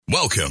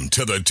Welcome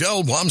to the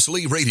Del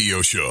Walmsley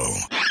Radio Show.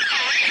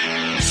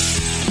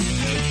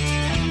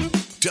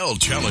 Del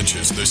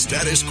challenges the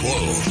status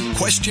quo,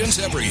 questions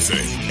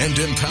everything, and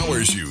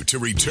empowers you to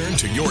return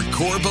to your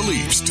core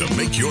beliefs to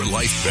make your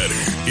life better.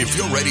 If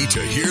you're ready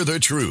to hear the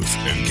truth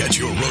and get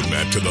your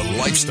roadmap to the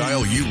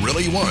lifestyle you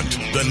really want,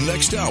 the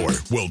next hour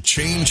will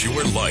change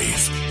your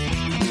life.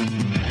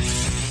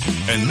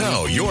 And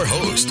now, your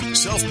host,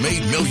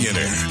 self-made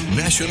millionaire,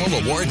 national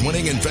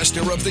award-winning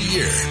investor of the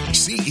year,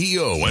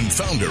 CEO and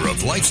founder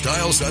of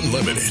Lifestyles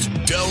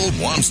Unlimited, Del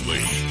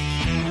Walmsley.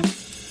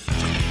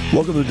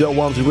 Welcome to the Del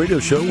Walmsley Radio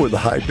Show, where the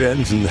hype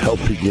ends and the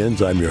help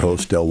begins. I'm your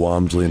host, Del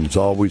Walmsley, and as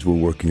always, we're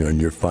working on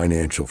your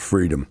financial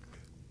freedom.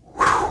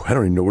 Whew, I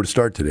don't even know where to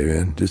start today,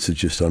 man. This is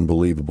just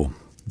unbelievable.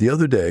 The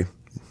other day,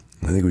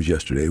 I think it was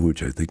yesterday,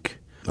 which I think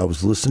I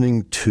was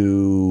listening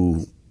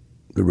to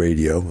the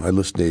radio. I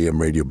listen to AM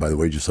radio, by the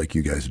way, just like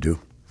you guys do.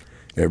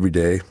 Every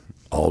day,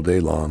 all day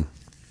long.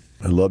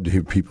 I love to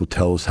hear people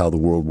tell us how the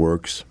world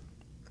works.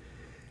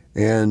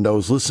 And I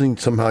was listening,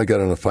 somehow I got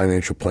on a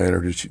financial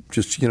planner,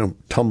 just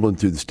tumbling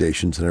through the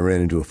stations, and I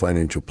ran into a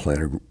financial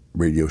planner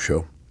radio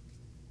show.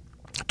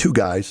 Two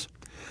guys,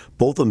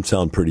 both of them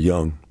sound pretty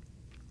young.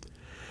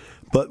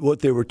 But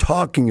what they were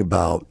talking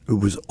about, it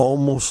was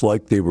almost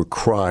like they were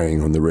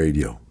crying on the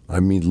radio. I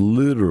mean,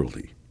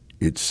 literally,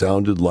 it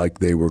sounded like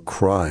they were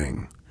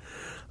crying.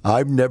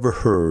 I've never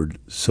heard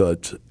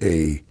such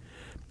a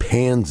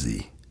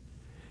pansy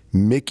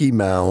Mickey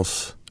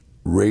Mouse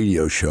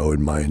radio show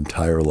in my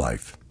entire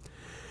life.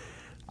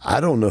 I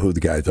don't know who the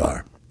guys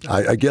are.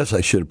 I guess I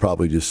should have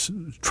probably just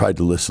tried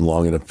to listen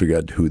long enough to figure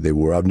out who they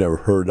were. I've never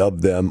heard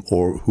of them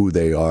or who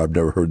they are. I've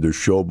never heard their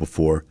show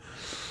before.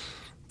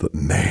 But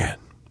man,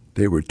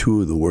 they were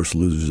two of the worst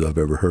losers I've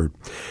ever heard.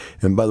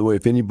 And by the way,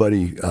 if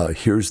anybody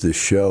hears this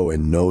show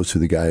and knows who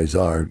the guys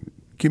are,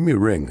 give me a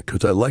ring,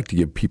 because I like to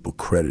give people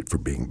credit for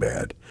being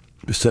bad.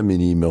 Just send me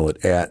an email at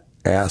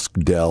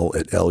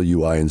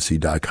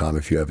askdel@luinc.com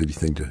if you have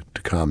anything to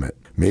comment.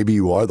 Maybe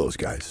you are those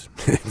guys.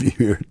 If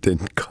you're,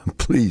 then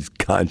please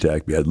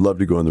contact me. I'd love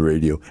to go on the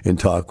radio and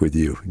talk with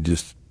you.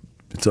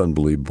 It's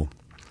unbelievable.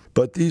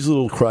 But these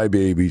little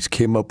crybabies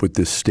came up with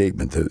this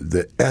statement.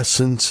 The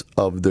essence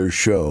of their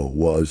show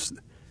was,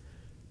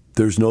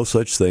 there's no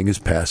such thing as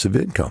passive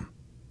income.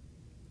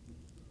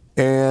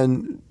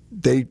 And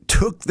they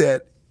took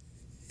that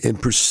and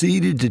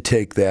proceeded to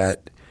take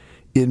that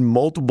in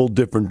multiple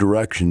different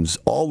directions,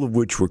 all of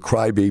which were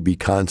crybaby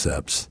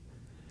concepts,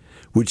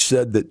 which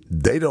said that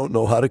they don't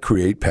know how to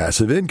create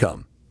passive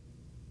income.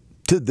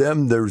 To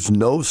them, there's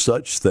no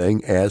such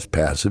thing as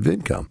passive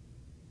income.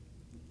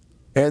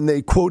 And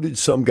they quoted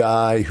some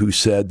guy who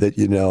said that,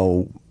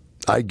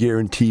 I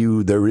guarantee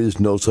you there is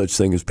no such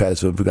thing as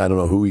passive income. I don't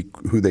know who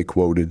they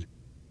quoted,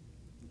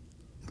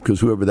 because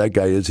whoever that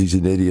guy is, he's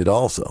an idiot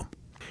also.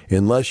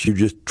 Unless you're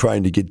just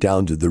trying to get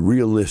down to the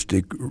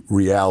realistic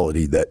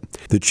reality that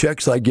the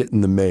checks I get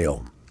in the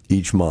mail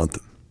each month,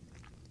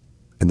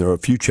 and there are a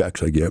few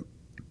checks I get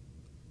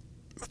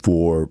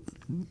for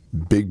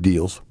big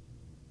deals,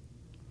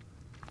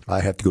 I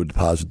have to go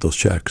deposit those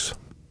checks.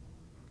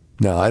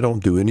 Now, I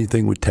don't do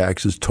anything with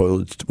taxes,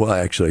 toilets. Well,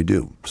 actually, I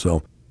do.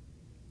 So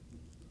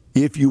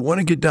if you want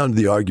to get down to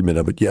the argument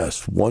of it,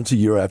 yes, once a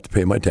year I have to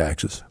pay my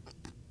taxes.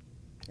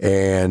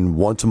 And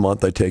once a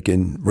month I take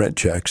in rent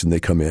checks and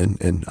they come in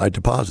and I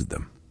deposit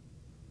them.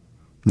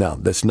 Now,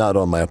 that's not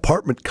on my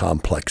apartment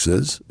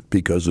complexes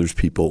because there's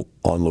people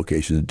on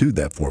location to do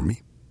that for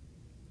me.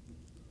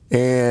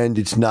 And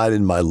it's not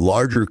in my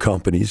larger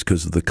companies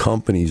because the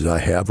companies I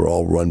have are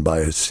all run by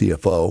a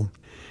CFO.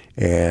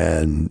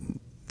 And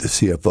the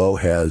CFO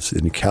has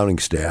an accounting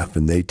staff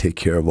and they take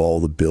care of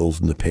all the bills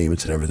and the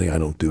payments and everything. I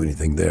don't do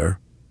anything there.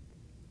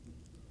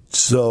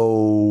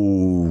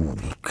 So,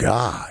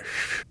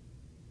 gosh,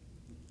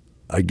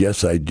 I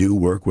guess I do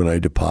work when I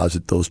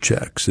deposit those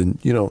checks. And,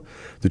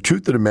 the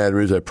truth of the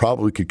matter is I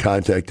probably could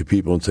contact the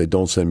people and say,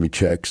 don't send me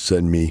checks,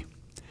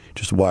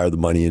 just wire the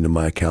money into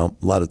my account.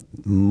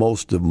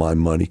 Most of my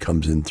money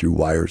comes in through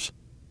wires.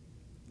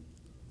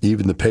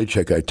 Even the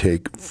paycheck I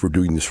take for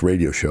doing this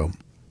radio show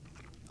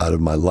out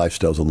of my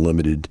Lifestyles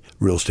Unlimited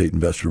real estate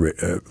investor.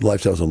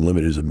 Lifestyles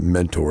Unlimited is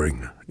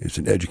it's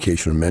an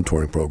education and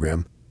mentoring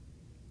program.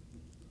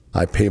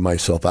 I pay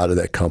myself out of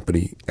that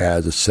company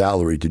as a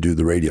salary to do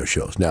the radio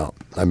shows. Now,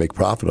 I make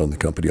profit on the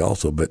company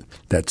also, but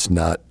that's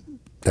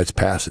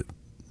passive.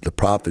 The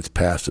profit's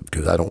passive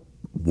because I don't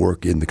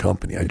work in the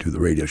company. I do the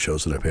radio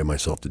shows and I pay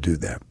myself to do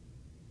that.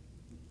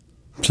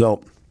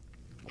 So,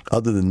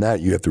 other than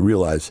that, you have to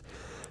realize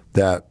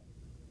that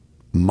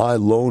my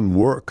lone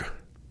work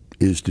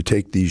is to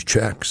take these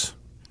checks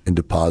and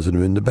deposit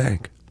them in the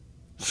bank.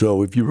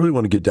 So if you really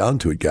want to get down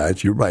to it,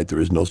 guys, you're right.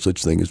 There is no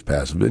such thing as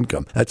passive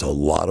income. That's a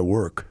lot of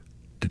work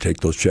to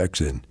take those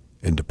checks in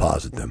and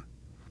deposit them.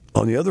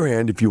 On the other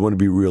hand, if you want to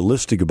be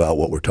realistic about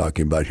what we're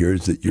talking about here,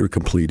 is that you're a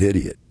complete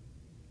idiot.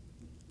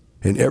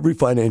 And every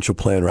financial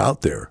planner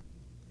out there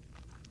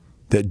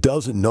that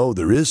doesn't know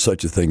there is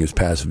such a thing as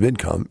passive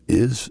income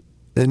is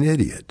an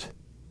idiot.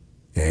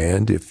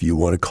 And if you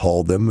want to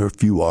call them, or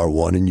if you are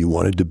one and you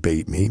want to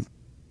debate me,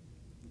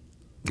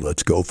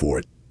 let's go for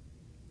it.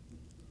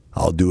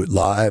 I'll do it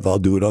live. I'll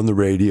do it on the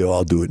radio.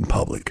 I'll do it in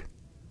public.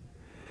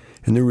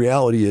 And the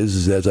reality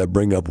is as I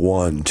bring up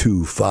 1,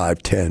 2,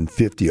 5, 10,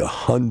 50,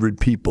 100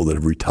 people that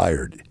have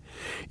retired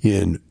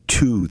in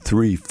 2,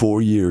 3,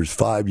 4 years,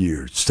 5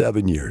 years,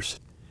 7 years,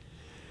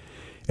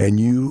 and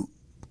you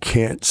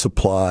can't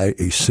supply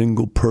a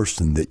single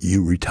person that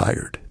you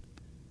retired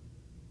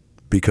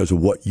because of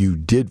what you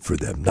did for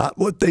them, not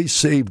what they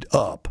saved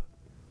up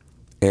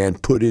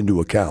and put into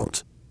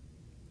accounts,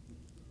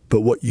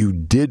 but what you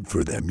did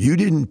for them. You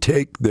didn't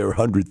take their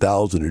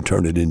 $100,000 and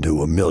turn it into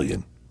 $1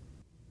 million.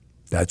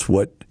 That's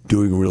what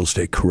doing real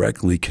estate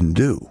correctly can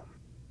do.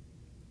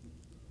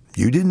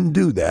 You didn't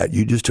do that.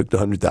 You just took the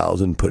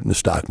 $100,000 and put it in the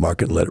stock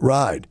market and let it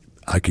ride.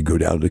 I could go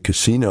down to the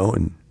casino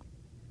and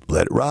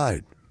let it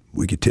ride.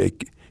 We could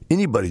take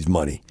anybody's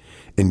money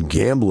and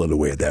gamble it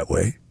away that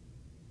way.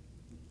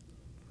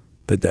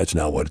 But that's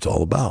not what it's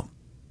all about.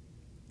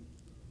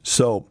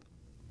 So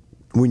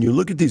when you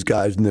look at these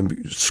guys and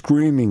them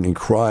screaming and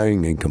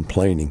crying and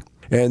complaining,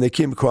 and they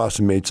came across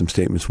and made some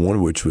statements, one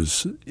of which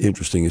was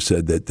interesting. It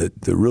said that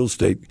the real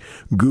estate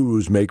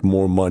gurus make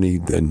more money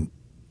than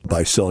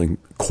by selling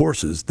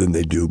courses than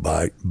they do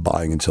by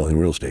buying and selling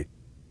real estate.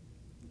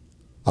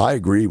 I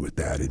agree with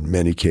that in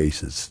many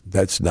cases.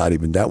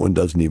 That one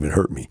doesn't even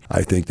hurt me.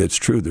 I think that's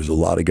true. There's a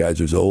lot of guys,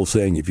 there's an old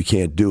saying, if you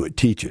can't do it,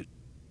 teach it.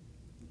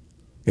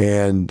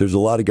 And there's a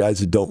lot of guys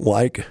that don't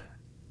like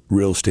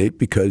real estate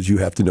because you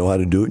have to know how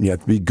to do it and you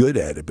have to be good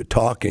at it. But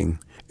talking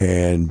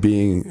and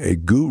being a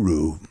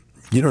guru,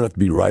 you don't have to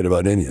be right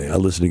about anything. I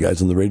listen to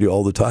guys on the radio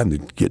all the time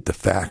that get the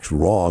facts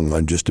wrong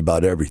on just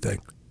about everything.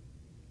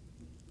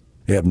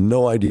 They have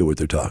no idea what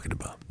they're talking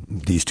about,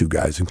 these two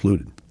guys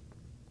included.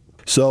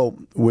 So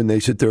when they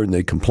sit there and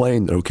they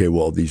complain, okay,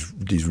 well, these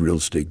real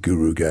estate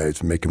guru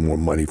guys are making more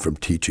money from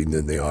teaching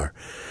than they are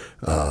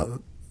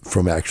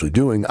from actually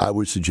doing, I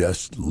would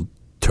suggest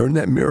turn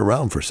that mirror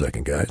around for a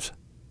second, guys.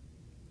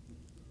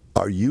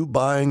 Are you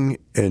buying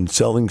and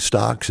selling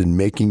stocks and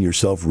making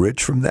yourself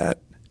rich from that?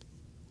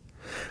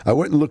 I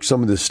went and looked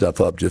some of this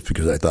stuff up just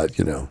because I thought,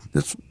 we're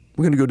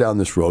going to go down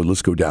this road.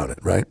 Let's go down it,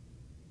 right?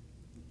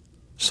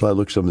 So I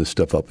looked some of this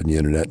stuff up on the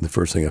internet, and the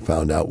first thing I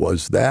found out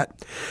was that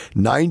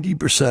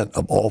 90%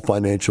 of all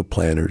financial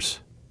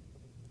planners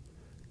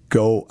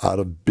go out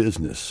of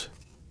business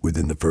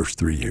within the first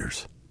 3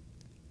 years.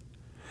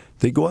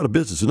 They go out of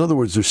business. In other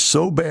words, they're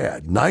so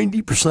bad.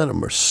 90% of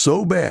them are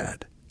so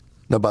bad.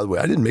 Now, by the way,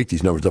 I didn't make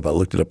these numbers up. I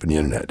looked it up on the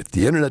internet. If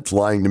the internet's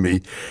lying to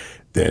me,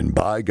 then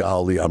by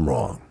golly, I'm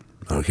wrong.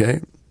 Okay?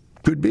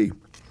 Could be.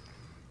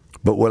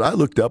 But what I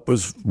looked up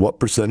was what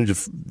percentage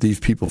of these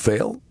people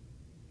fail.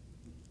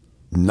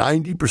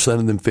 90%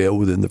 of them fail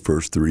within the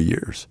first 3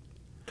 years.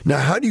 Now,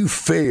 how do you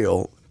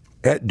fail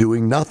at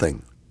doing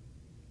nothing?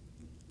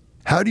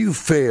 How do you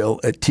fail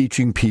at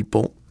teaching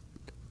people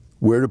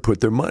where to put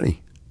their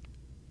money?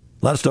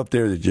 A lot of stuff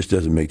there that just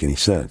doesn't make any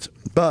sense.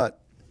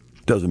 But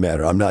it doesn't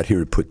matter. I'm not here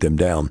to put them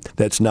down.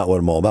 That's not what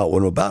I'm all about.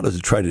 What I'm about is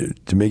to try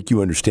to make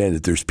you understand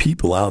that there's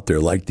people out there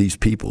like these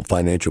people,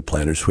 financial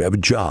planners, who have a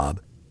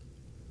job,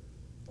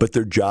 but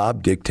their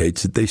job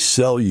dictates that they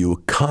sell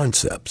you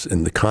concepts,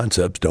 and the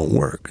concepts don't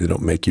work. They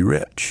don't make you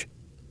rich,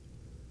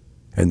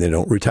 and they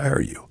don't retire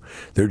you.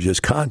 They're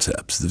just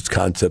concepts. There's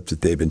concepts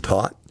that they've been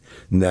taught,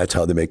 and that's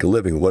how they make a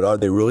living. What are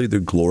they really? They're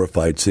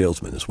glorified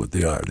salesmen is what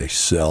they are. They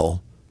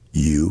sell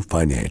you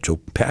financial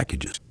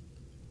packages.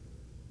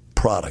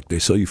 Product. They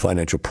sell you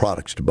financial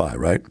products to buy,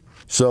 right?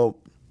 So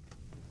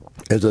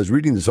as I was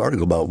reading this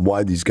article about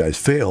why these guys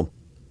fail,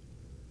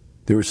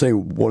 they were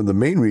saying one of the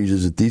main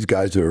reasons is that these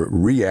guys are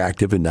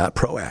reactive and not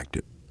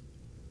proactive.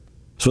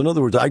 So in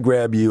other words, I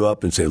grab you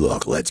up and say,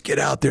 look, let's get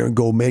out there and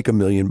go make $1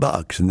 million.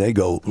 And they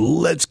go,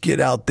 let's get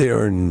out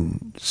there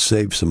and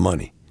save some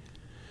money.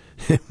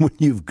 And when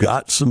you've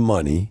got some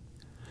money,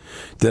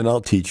 then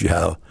I'll teach you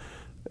how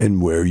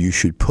and where you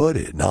should put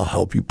it. And I'll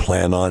help you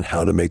plan on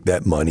how to make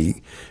that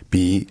money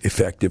be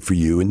effective for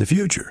you in the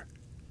future.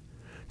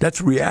 That's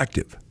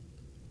reactive.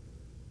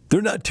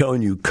 They're not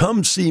telling you,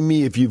 come see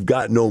me if you've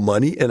got no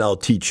money and I'll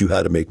teach you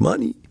how to make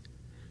money.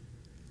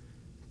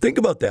 Think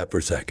about that for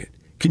a second.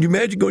 Can you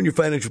imagine going to your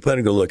financial planner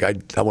and go, look, I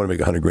want to make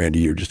 $100,000 a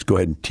year. Just go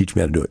ahead and teach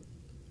me how to do it.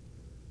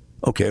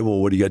 Okay, well,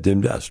 what do you got to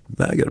invest?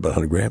 I got about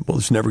 $100,000. Well,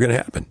 it's never going to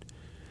happen.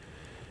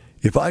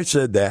 If I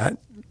said that,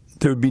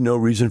 there would be no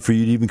reason for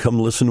you to even come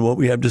listen to what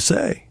we have to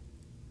say.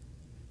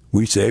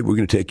 We say we're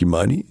going to take your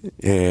money,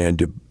 and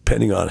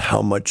depending on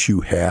how much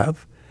you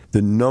have,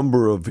 the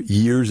number of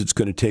years it's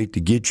going to take to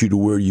get you to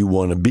where you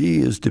want to be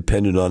is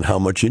dependent on how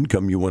much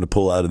income you want to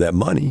pull out of that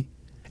money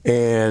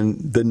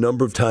and the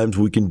number of times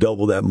we can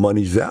double that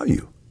money's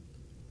value.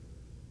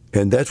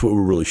 And that's what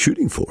we're really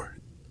shooting for,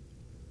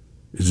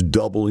 is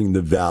doubling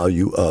the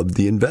value of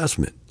the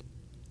investment.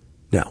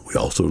 Now, we're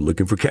also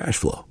looking for cash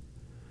flow.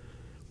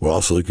 We're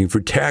also looking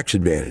for tax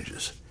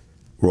advantages.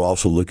 We're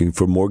also looking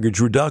for mortgage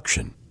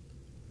reduction.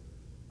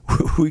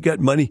 We got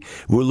money.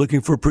 We're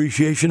looking for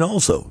appreciation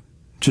also.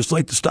 just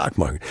like the stock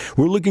market.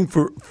 We're looking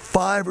for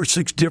 5 or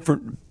 6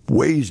 different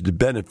ways to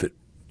benefit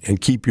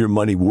and keep your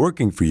money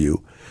working for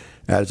you,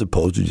 as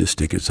opposed to just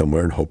stick it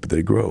somewhere and hope that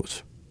it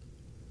grows.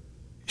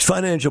 These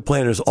financial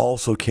planners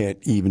also can't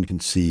even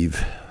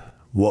conceive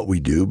what we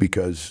do,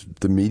 because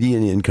the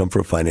median income for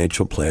a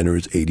financial planner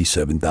is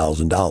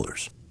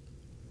 $87,000.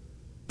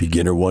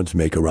 Beginner ones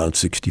make around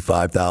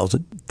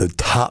 $65,000. The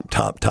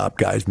top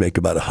guys make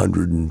about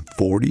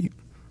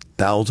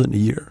 $140,000 a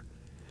year.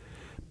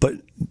 But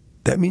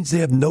that means they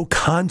have no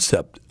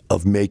concept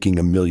of making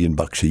 $1 million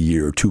a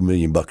year, or $2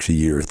 million a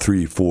year, or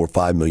 $3, $4,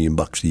 $5 million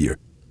a year.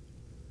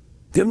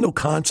 They have no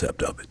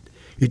concept of it.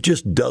 It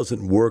just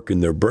doesn't work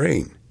in their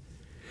brain.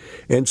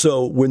 And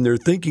so when they're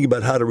thinking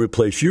about how to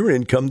replace your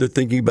income, they're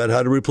thinking about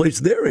how to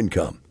replace their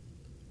income.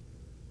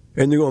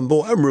 And they're going,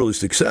 boy, I'm really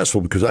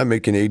successful because I'm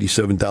making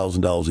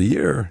 $87,000 a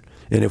year.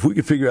 And if we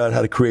could figure out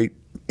how to create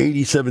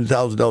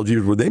 $87,000 a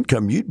year worth of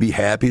income, you'd be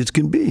happy as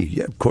can be.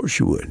 Yeah, of course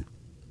you would.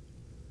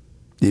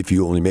 If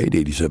you only made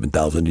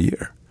 $87,000 a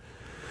year.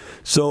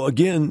 So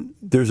again,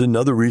 there's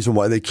another reason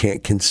why they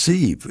can't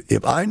conceive.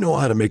 If I know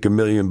how to make $1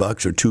 million or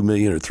 $2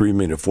 million or $3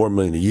 million or $4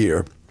 million a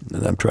year,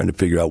 and I'm trying to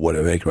figure out what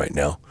I make right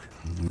now,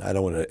 I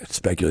don't want to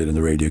speculate on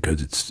the radio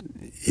because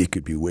it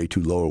could be way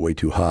too low or way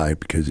too high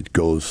because it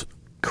goes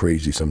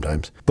crazy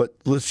sometimes. But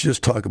let's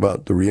just talk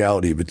about the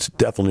reality of it's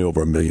definitely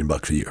over $1 million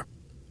a year.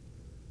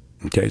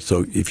 Okay,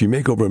 so if you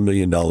make over $1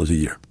 million a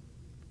year,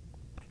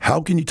 how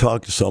can you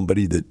talk to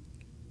somebody that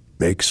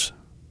makes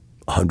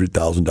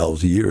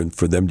 $100,000 a year and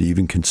for them to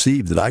even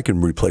conceive that I can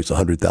replace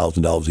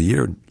 $100,000 a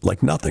year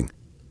like nothing?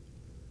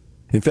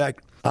 In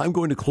fact, I'm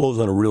going to close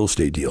on a real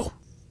estate deal,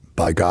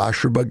 by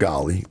gosh or by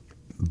golly,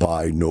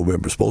 by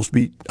November. Supposed to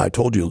be, I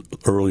told you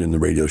earlier in the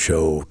radio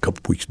show a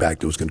couple weeks back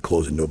that it was going to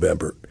close in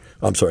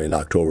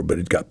October, but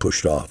it got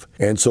pushed off.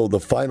 And so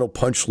the final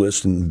punch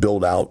list and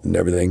build out and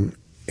everything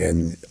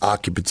and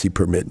occupancy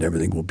permit and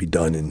everything will be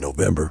done in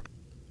November.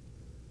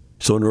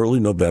 So in early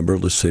November,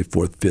 let's say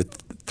 4th, 5th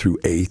through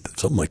 8th,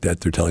 something like that,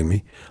 they're telling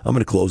me, I'm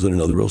going to close on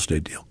another real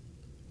estate deal.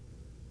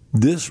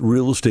 This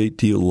real estate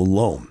deal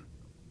alone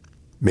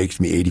makes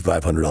me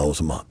 $8,500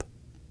 a month.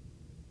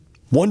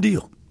 One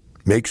deal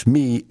makes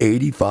me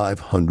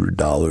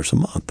 $8,500 a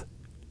month.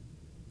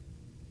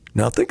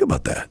 Now think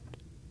about that.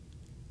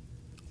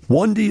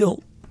 One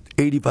deal,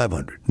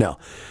 $8,500. Now,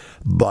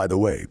 by the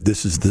way,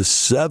 this is the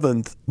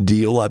 7th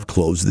deal I've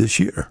closed this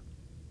year.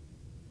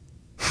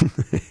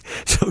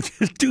 So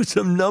just do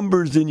some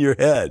numbers in your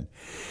head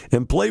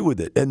and play with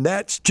it. And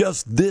that's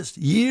just this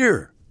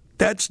year.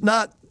 That's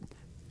not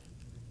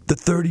the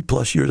 30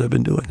 plus years I've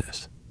been doing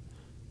this.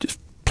 Just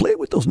play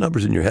with those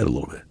numbers in your head a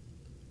little bit.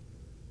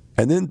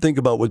 And then think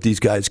about what these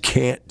guys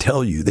can't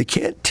tell you. They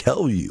can't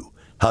tell you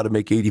how to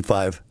make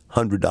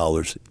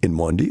 $8,500 in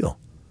one deal.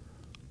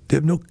 They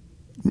have no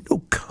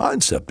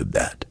concept of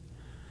that.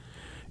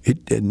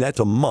 And that's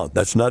a month.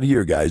 That's not a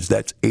year, guys.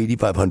 That's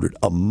 $8,500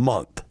 a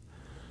month.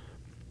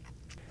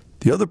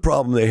 The other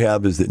problem they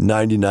have is that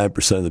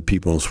 99% of the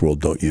people in this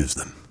world don't use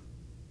them.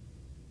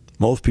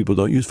 Most people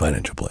don't use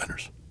financial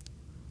planners.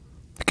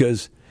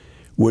 Because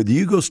whether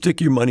you go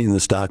stick your money in the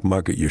stock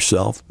market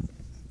yourself,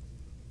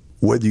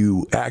 whether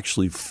you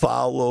actually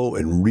follow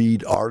and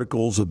read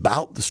articles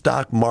about the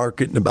stock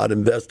market and about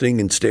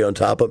investing and stay on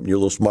top of it and you're a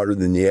little smarter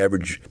than the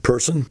average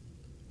person,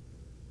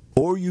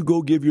 or you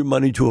go give your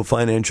money to a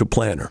financial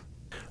planner,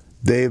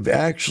 they've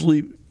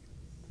actually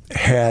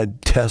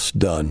had tests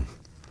done.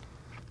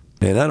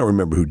 And I don't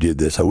remember who did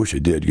this. I wish I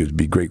did because it would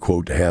be a great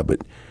quote to have.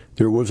 But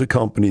there was a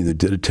company that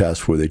did a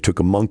test where they took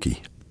a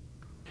monkey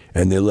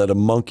and they let a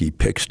monkey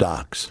pick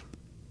stocks.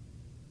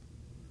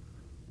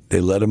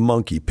 They let a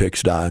monkey pick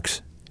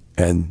stocks.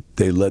 And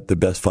they let the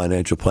best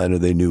financial planner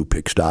they knew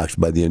pick stocks.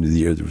 By the end of the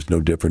year, there was no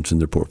difference in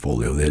their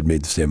portfolio. They had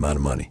made the same amount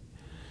of money.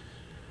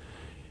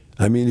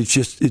 I mean,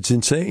 it's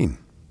insane.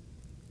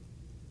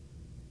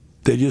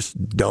 They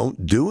just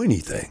don't do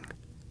anything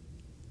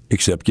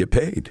except get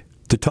paid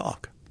to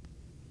talk,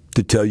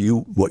 to tell you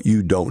what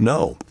you don't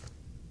know.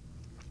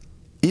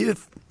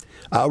 If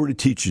I were to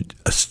teach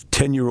a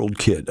 10-year-old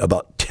kid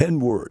about 10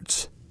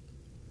 words,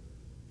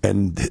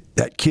 and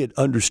that kid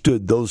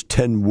understood those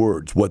 10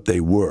 words, what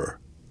they were,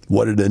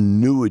 what an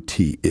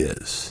annuity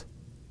is,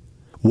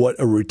 what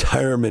a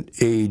retirement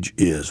age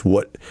is,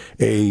 what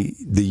the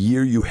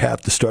year you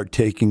have to start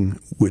taking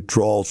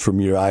withdrawals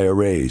from your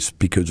IRAs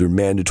because they're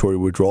mandatory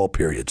withdrawal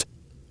periods.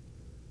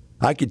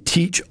 I could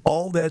teach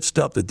all that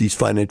stuff that these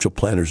financial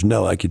planners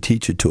know. I could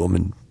teach it to them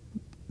in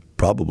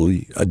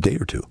probably a day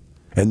or two.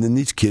 And then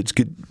these kids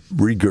could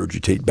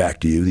regurgitate back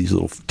to you, these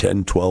little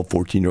 10, 12,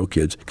 14-year-old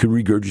kids could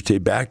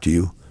regurgitate back to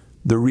you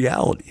the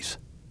realities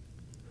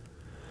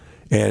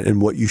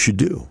and what you should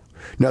do.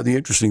 Now, the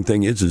interesting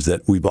thing is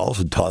that we've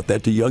also taught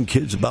that to young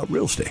kids about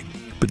real estate.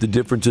 But the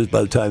difference is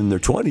by the time in their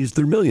 20s,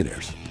 they're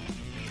millionaires,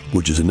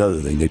 which is another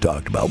thing they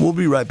talked about. We'll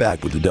be right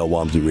back with the Del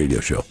Walmsley Radio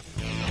Show.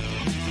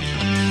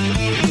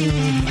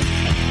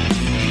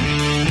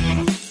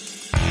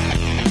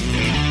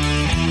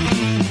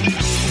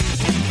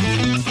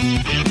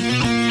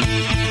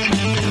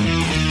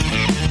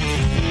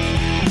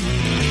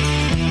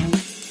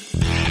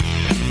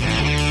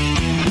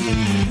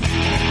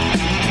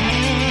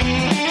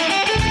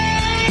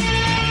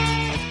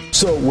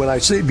 So when I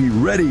say be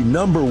ready,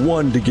 number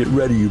one, to get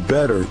ready, you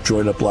better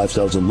join up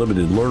Lifestyles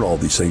Unlimited and learn all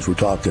these things we're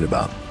talking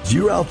about.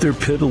 You're out there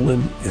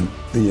piddling and,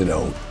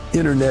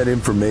 internet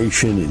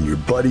information and your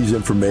buddy's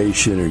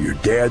information or your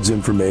dad's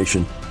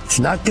information.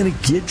 It's not going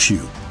to get you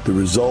the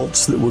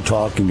results that we're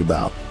talking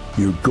about.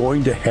 You're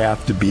going to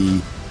have to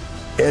be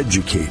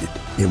educated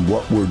in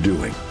what we're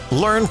doing.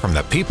 Learn from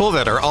the people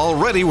that are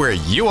already where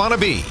you want to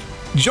be.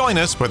 Join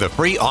us for the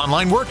free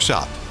online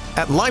workshop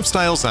at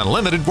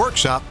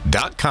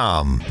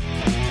lifestylesunlimitedworkshop.com.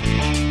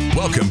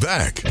 Welcome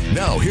back.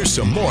 Now here's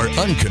some more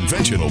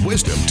unconventional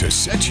wisdom to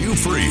set you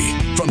free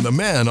from the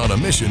man on a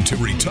mission to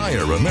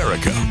retire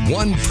America,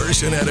 one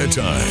person at a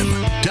time,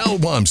 Del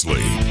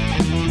Walmsley.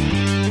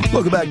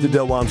 Welcome back to the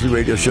Del Walmsley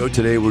Radio Show.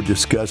 Today we're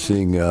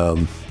discussing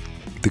the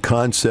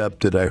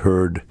concept that I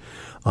heard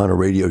on a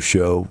radio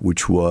show,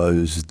 which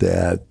was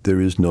that there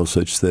is no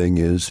such thing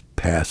as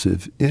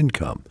passive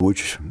income,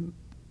 which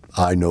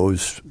I know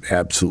is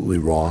absolutely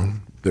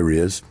wrong. There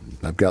is.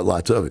 I've got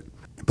lots of it.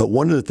 But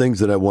one of the things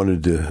that I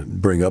wanted to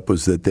bring up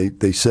was that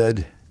they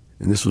said,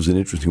 and this was an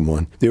interesting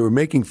one, they were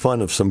making fun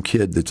of some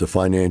kid that's a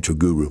financial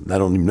guru. I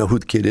don't even know who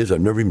the kid is.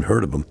 I've never even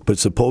heard of him. But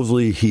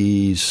supposedly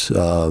he's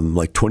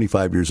like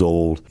 25 years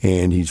old,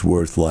 and he's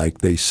worth, like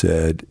they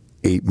said,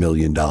 $8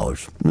 million.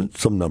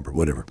 Some number,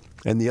 whatever.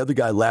 And the other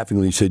guy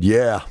laughingly said,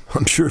 yeah,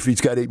 I'm sure if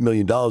he's got $8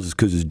 million, it's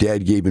because his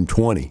dad gave him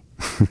 20.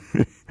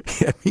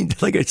 I mean,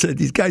 like I said,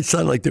 these guys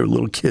sound like they're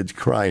little kids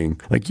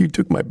crying. Like, you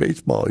took my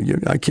baseball.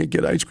 I can't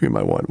get ice cream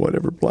I want,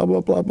 whatever, blah,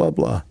 blah, blah, blah,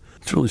 blah.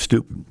 It's really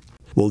stupid.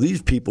 Well,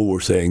 these people were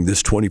saying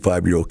this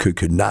 25-year-old kid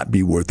could not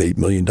be worth $8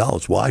 million.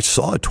 Well, I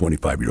saw a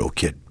 25-year-old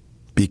kid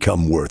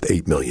become worth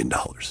 $8 million.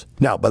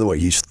 Now, by the way,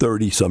 he's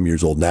 30-some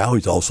years old now.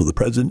 He's also the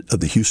president of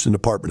the Houston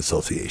Apartment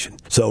Association.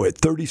 So at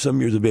 30-some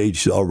years of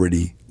age, he's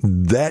already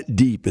that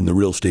deep in the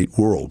real estate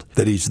world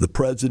that he's the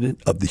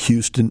president of the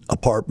Houston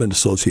Apartment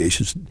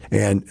Association.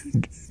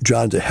 And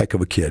John's a heck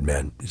of a kid,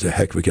 man. He's a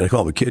heck of a kid. I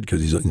call him a kid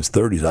because he's in his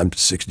 30s. I'm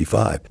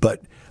 65.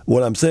 But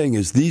what I'm saying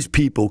is these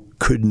people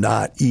could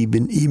not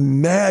even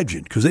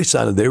imagine, because they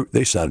sounded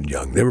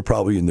young. They were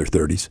probably in their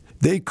 30s.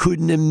 They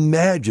couldn't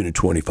imagine a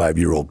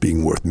 25-year-old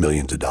being worth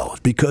millions of dollars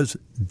because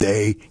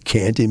they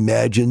can't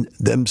imagine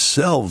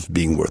themselves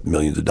being worth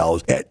millions of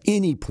dollars at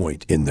any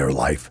point in their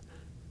life,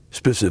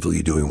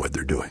 specifically doing what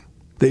they're doing.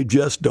 They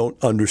just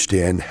don't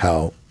understand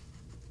how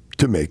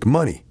to make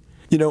money.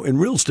 In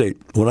real estate,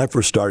 when I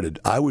first started,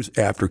 I was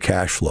after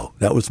cash flow.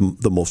 That was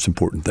the most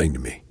important thing to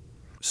me.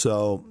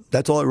 So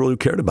that's all I really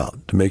cared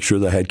about, to make sure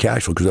that I had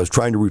cash flow, because I was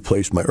trying to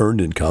replace my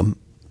earned income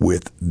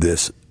with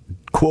this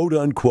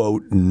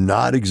quote-unquote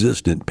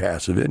not-existent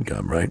passive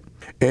income, right?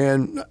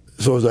 And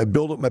so as I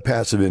built up my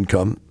passive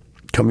income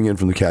coming in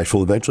from the cash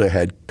flow, eventually I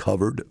had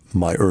covered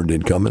my earned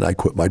income, and I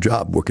quit my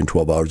job, working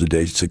 12 hours a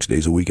day, 6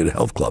 days a week at a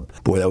health club.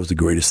 Boy, that was the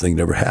greatest thing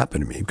that ever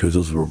happened to me, because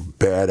those were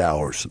bad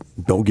hours.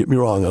 Don't get me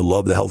wrong, I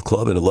love the health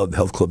club, and I love the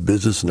health club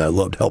business, and I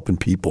loved helping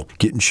people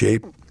get in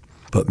shape.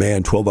 But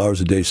man, 12 hours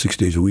a day, 6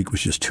 days a week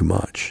was just too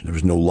much. There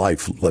was no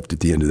life left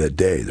at the end of that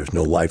day. There's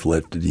no life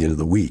left at the end of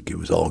the week. It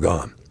was all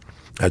gone.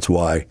 That's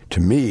why, to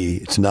me,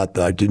 it's not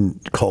that I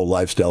didn't call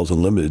Lifestyles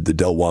Unlimited the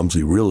Del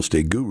Walmsley Real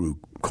Estate Guru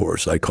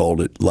course. I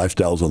called it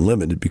Lifestyles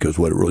Unlimited because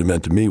what it really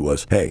meant to me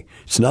was, hey,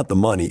 it's not the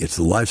money, it's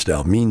the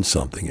lifestyle. It means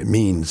something. It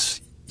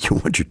means you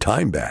want your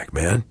time back,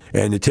 man.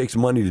 And it takes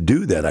money to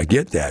do that. I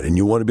get that. And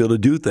you want to be able to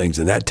do things,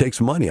 and that takes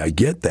money. I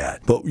get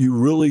that. But you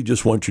really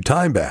just want your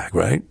time back,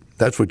 right?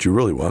 That's what you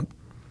really want.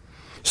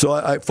 So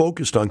I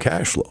focused on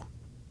cash flow.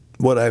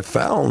 What I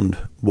found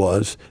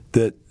was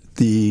that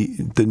the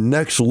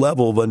next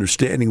level of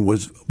understanding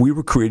was we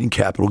were creating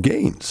capital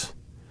gains,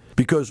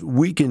 because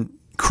we can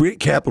create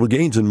capital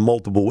gains in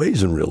multiple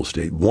ways in real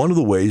estate. One of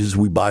the ways is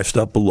we buy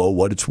stuff below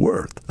what it's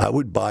worth. I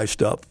would buy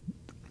stuff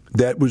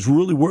that was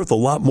really worth a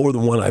lot more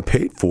than what I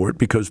paid for it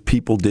because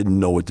people didn't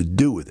know what to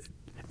do with it.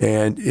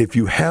 And if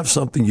you have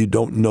something you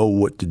don't know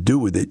what to do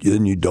with it,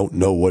 then you don't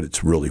know what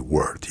it's really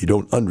worth. You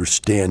don't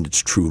understand its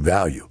true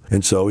value.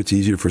 And so it's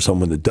easier for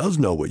someone that does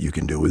know what you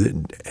can do with it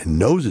and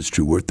knows its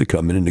true worth to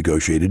come in and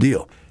negotiate a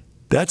deal.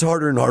 That's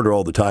harder and harder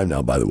all the time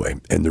now, by the way.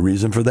 And the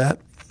reason for that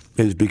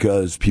is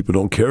because people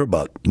don't care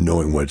about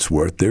knowing what it's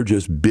worth. They're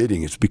just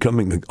bidding. It's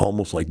becoming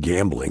almost like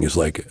gambling. It's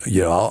like,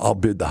 I'll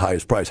bid the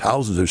highest price.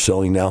 Houses are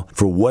selling now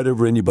for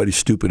whatever anybody's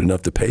stupid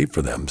enough to pay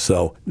for them.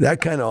 So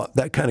that kind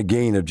of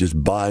gain of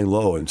just buying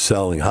low and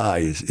selling high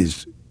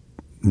is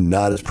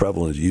not as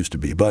prevalent as it used to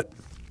be. But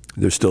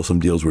there's still some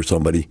deals where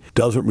somebody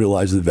doesn't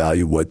realize the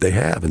value of what they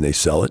have, and they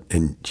sell it,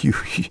 and you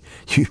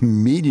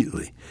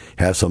immediately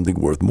have something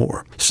worth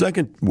more.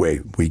 Second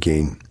way we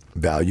gain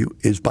value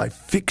is by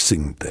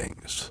fixing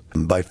things.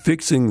 And by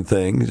fixing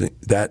things,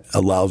 that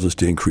allows us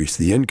to increase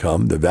the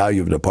income. The value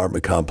of an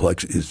apartment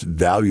complex is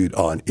valued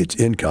on its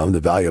income. The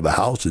value of a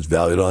house is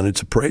valued on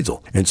its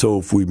appraisal. And so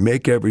if we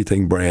make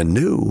everything brand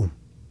new,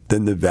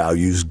 then the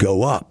values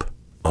go up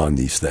on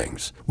these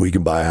things. We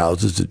can buy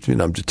houses,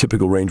 the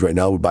typical range right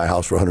now, we buy a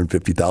house for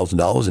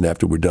 $150,000, and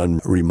after we're done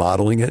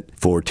remodeling it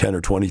for $10,000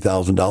 or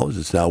 $20,000,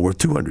 it's now worth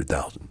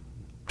 $200,000.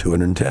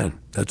 210.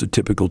 That's a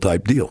typical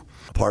type deal.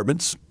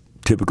 Apartments,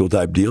 typical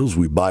type deals,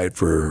 we buy it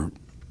for,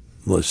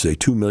 let's say,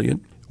 $2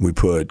 million. We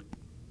put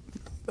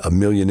 $1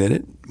 million in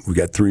it. We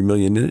got $3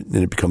 million in it,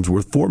 and it becomes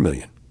worth $4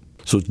 million.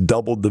 So it's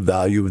doubled the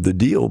value of the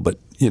deal, but,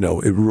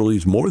 it really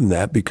is more than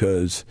that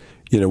because,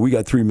 we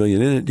got $3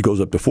 million in it. It goes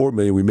up to $4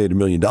 million. We made $1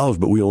 million,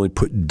 but we only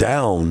put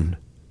down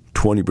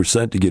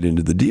 20% to get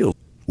into the deal.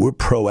 We're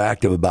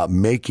proactive about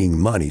making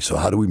money. So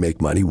how do we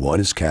make money?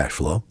 One is cash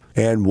flow,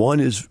 and one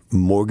is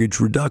mortgage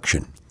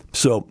reduction.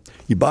 So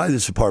you buy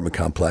this apartment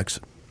complex,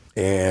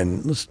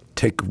 and let's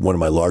take one of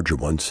my larger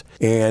ones,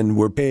 and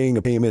we're paying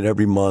a payment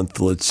every month,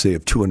 let's say,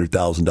 of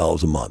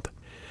 $200,000 a month.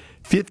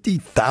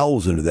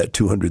 $50,000 of that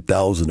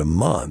 $200,000 a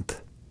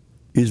month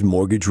is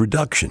mortgage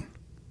reduction.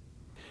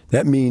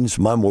 That means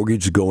my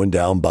mortgage is going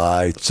down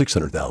by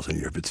 $600,000 a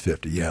year if it's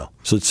 50. Yeah,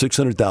 so it's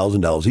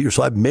 $600,000 a year.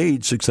 So I've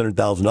made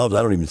 $600,000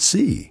 I don't even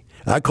see.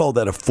 I call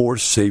that a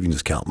forced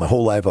savings account. My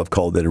whole life I've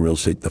called that in real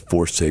estate the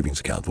forced savings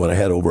account. When I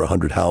had over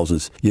 100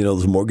 houses,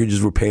 those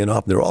mortgages were paying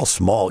off. They're all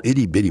small,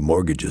 itty-bitty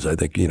mortgages. I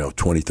think, $20,000,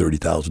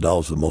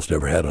 $30,000 the most I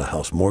ever had on a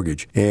house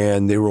mortgage.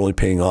 And they were only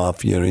paying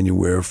off,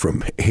 anywhere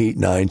from $8,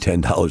 $9,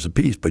 $10 a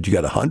piece. But you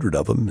got 100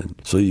 of them. And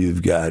so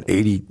you've got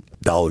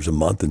 $80 a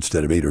month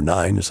instead of $8 or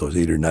 $9. So it's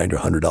 $8 or $9 or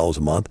 $100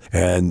 a month.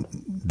 And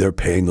they're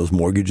paying those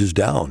mortgages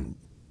down.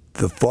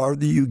 The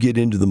farther you get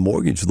into the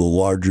mortgage, the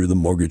larger the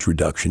mortgage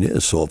reduction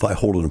is. So if I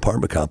hold an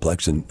apartment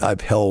complex, and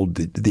I've held,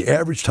 the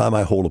average time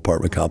I hold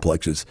apartment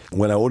complexes,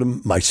 when I hold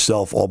them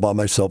myself, all by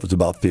myself, it's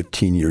about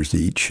 15 years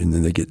each, and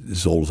then they get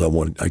as old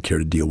as I care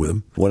to deal with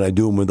them. When I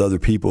do them with other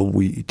people,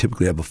 we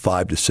typically have a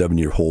 5 to 7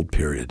 year hold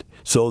period.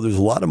 So there's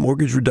a lot of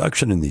mortgage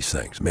reduction in these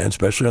things, man,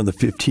 especially on the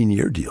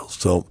 15-year deals.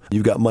 So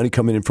you've got money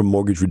coming in from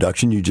mortgage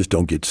reduction, you just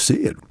don't get to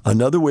see it.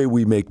 Another way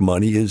we make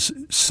money is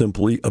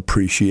simply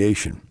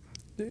appreciation.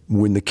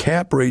 When the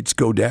cap rates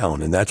go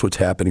down, and that's what's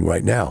happening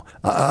right now.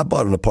 I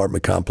bought an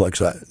apartment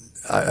complex.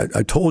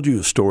 I told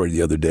you a story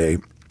the other day.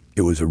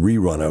 It was a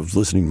rerun. I was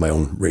listening to my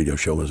own radio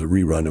show. It was a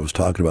rerun. I was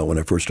talking about when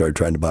I first started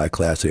trying to buy a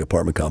Class A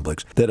apartment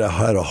complex, that I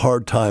had a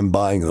hard time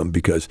buying them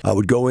because I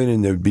would go in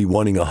and they'd be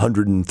wanting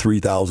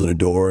 $103,000 a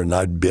door, and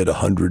I'd bid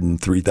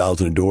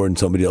 $103,000 a door, and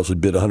somebody else would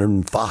bid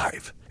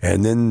 $105,000.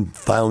 And then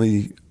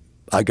finally,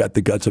 I got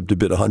the guts up to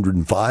bid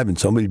 $105,000, and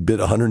somebody bid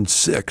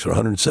 $106,000 or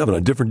 $107,000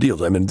 on different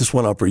deals. I mean, this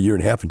went on for a year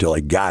and a half until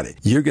I got it.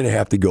 You're going to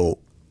have to go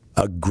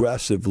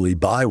aggressively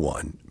buy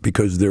one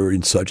because they're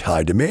in such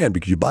high demand.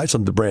 Because you buy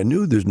something brand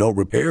new, there's no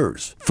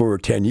repairs for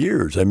 10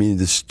 years. I mean,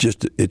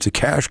 it's a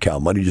cash cow.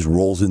 Money just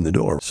rolls in the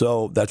door.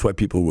 So that's why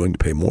people are willing to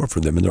pay more for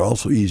them. And they're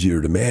also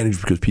easier to manage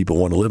because people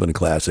want to live in a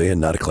Class A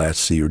and not a Class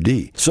C or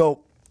D.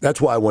 So that's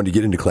why I wanted to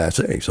get into Class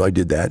A. So I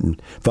did that, and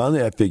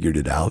finally I figured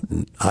it out,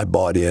 and I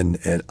bought in,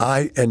 and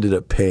I ended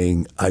up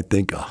paying, I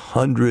think,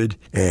 $123,000,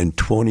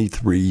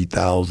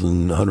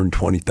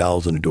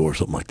 $120,000 a door,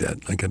 something like that.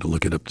 I got to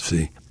look it up to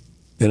see.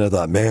 And I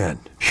thought, man,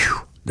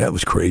 that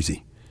was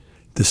crazy.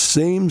 The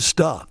same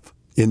stuff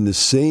in the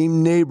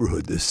same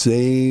neighborhood, the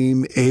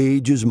same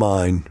age as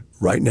mine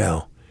right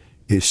now,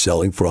 is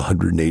selling for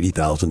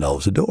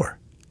 $180,000 a door.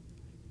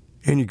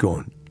 And you're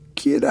going,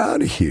 get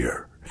out of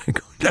here.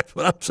 That's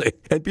what I'm saying.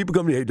 And people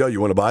come to me, hey, Doug, you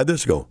want to buy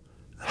this? I go,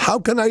 how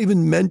can I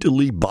even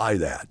mentally buy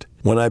that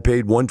when I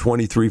paid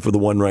 $123,000 for the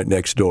one right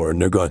next door? And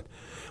they're going,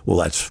 well,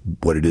 that's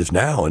what it is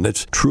now. And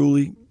that's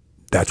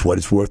what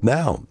it's worth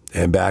now.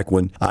 And back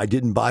when I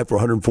didn't buy for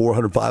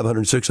 $104,000, $105,000,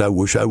 $106,000, I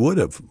wish I would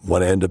have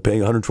when I ended up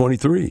paying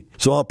 $123,000.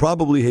 So I'll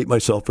probably hate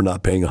myself for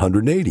not paying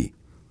 $180,000.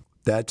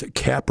 That's a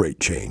cap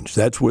rate change.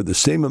 That's where the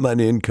same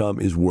amount of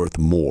income is worth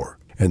more.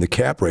 And the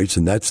cap rates,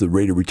 and that's the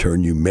rate of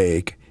return you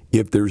make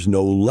if there's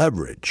no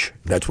leverage.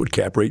 That's what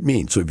cap rate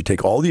means. So if you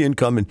take all the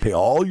income and pay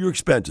all your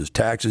expenses,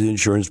 taxes,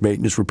 insurance,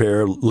 maintenance,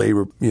 repair,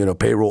 labor,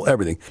 payroll,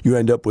 everything, you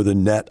end up with a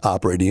net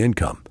operating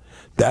income.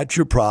 That's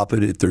your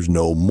profit if there's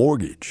no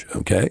mortgage,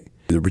 okay?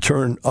 The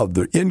return of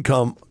the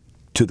income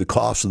to the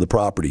cost of the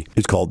property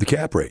is called the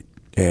cap rate.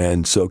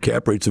 And so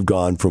cap rates have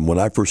gone from when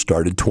I first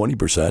started,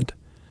 20%.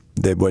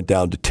 They went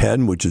down to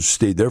 10, which has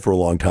stayed there for a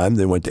long time.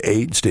 They went to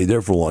 8, stayed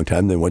there for a long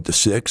time. They went to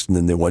 6, and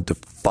then they went to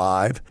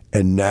 5.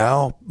 And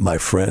now, my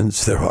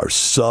friends, there are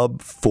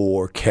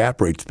sub-4 cap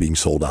rates being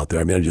sold out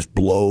there. I mean, it just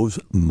blows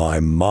my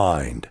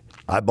mind.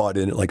 I bought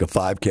in at like a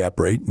 5 cap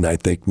rate, and I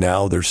think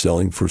now they're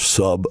selling for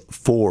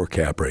sub-4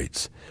 cap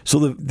rates. So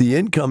the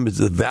income,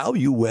 the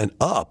value went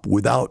up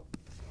without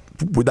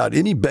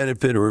any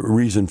benefit or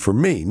reason for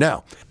me.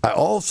 Now, I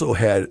also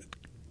had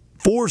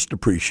forced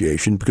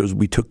appreciation because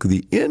we took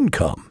the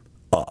income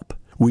up.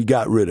 We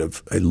got rid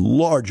of a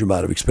large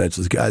amount of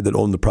expenses. The guy that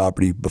owned the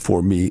property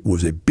before me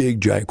was a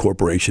big, giant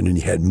corporation, and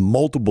he had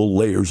multiple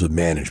layers of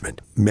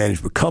management.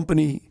 Management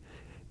company,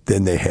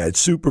 then they had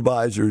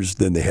supervisors,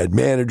 then they had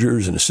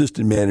managers and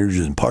assistant managers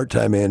and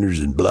part-time managers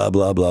and blah,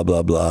 blah, blah,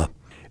 blah, blah.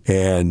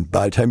 And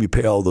by the time you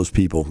pay all those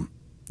people,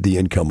 the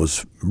income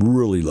was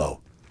really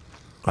low.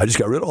 I just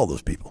got rid of all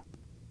those people.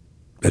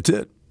 That's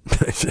it.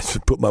 I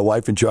just put my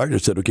wife in charge. I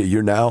said, okay,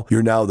 you're now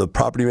the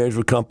property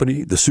management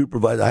company, the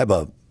supervisor. I have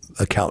a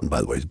accountant,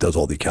 by the way, does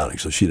all the accounting,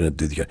 so she didn't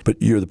do the accounting.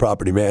 But you're the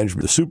property manager,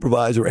 the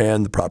supervisor,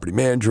 and the property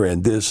manager,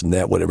 and this and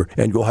that, whatever,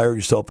 and go hire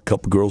yourself a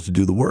couple girls to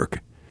do the work.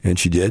 And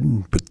she did,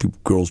 and put the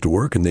girls to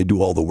work, and they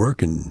do all the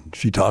work, and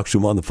she talks to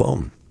them on the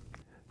phone.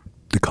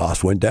 The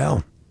cost went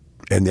down.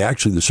 And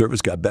actually, the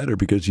service got better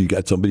because you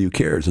got somebody who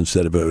cares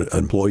instead of an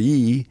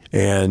employee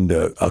and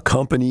a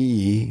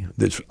company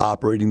that's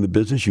operating the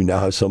business. You now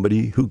have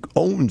somebody who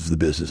owns the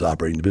business,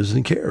 operating the business,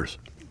 and cares.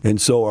 And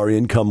so our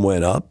income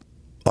went up,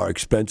 our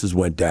expenses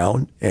went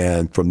down,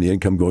 and from the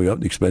income going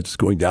up, the expenses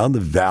going down, the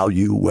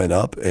value went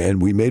up,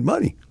 and we made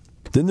money.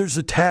 Then there's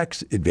the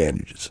tax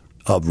advantages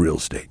of real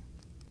estate.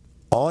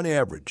 On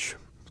average,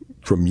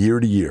 from year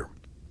to year,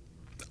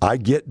 I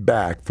get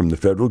back from the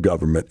federal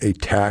government a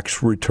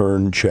tax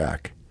return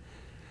check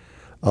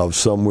of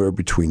somewhere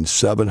between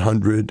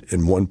 $700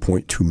 and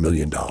 $1.2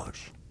 million.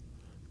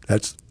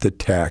 That's the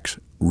tax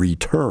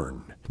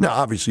return. Now,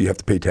 obviously, you have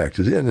to pay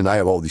taxes in, and I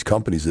have all these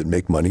companies that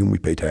make money and we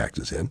pay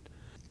taxes in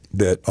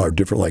that are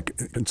different. Like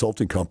a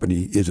consulting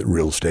company isn't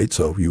real estate,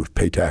 so you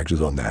pay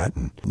taxes on that.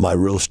 And my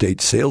real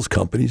estate sales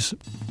companies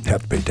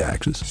have to pay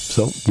taxes.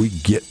 So we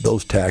get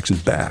those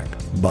taxes back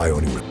by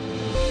owning it.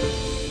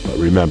 But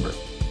remember,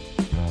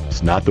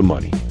 it's not the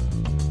money,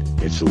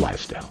 it's the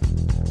lifestyle.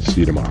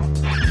 See you tomorrow.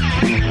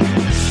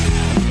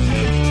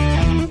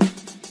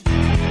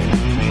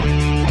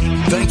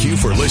 Thank you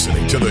for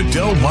listening to the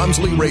Del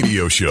Walmsley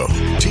Radio Show,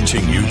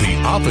 teaching you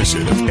the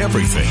opposite of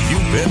everything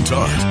you've been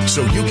taught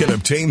so you can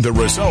obtain the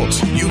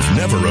results you've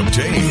never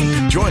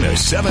obtained. Join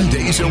us 7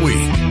 days a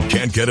week.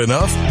 Can't get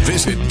enough?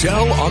 Visit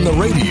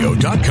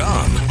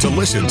DelOnTheRadio.com to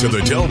listen to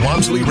the Del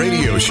Walmsley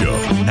Radio Show,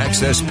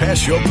 access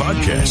past show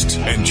podcasts,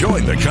 and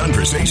join the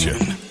conversation.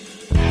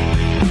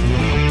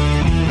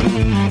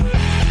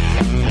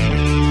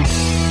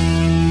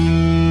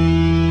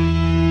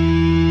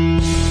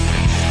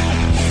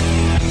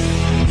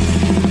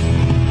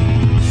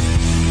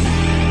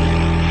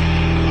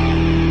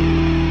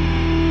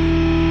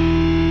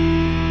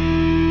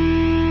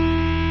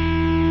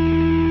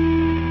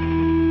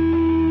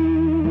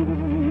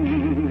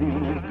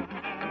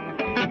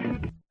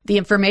 The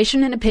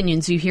information and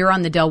opinions you hear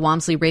on the Del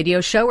Walmsley Radio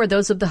Show are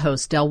those of the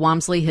host, Del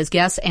Walmsley, his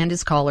guests, and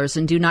his callers,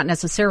 and do not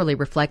necessarily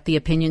reflect the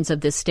opinions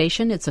of this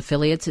station, its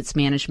affiliates, its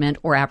management,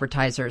 or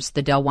advertisers.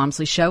 The Del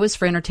Walmsley Show is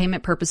for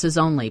entertainment purposes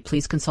only.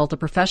 Please consult a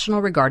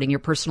professional regarding your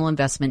personal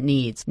investment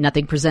needs.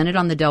 Nothing presented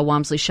on the Del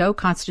Walmsley Show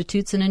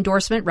constitutes an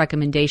endorsement,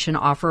 recommendation,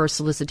 offer, or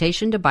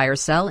solicitation to buy or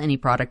sell any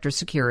product or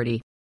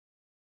security.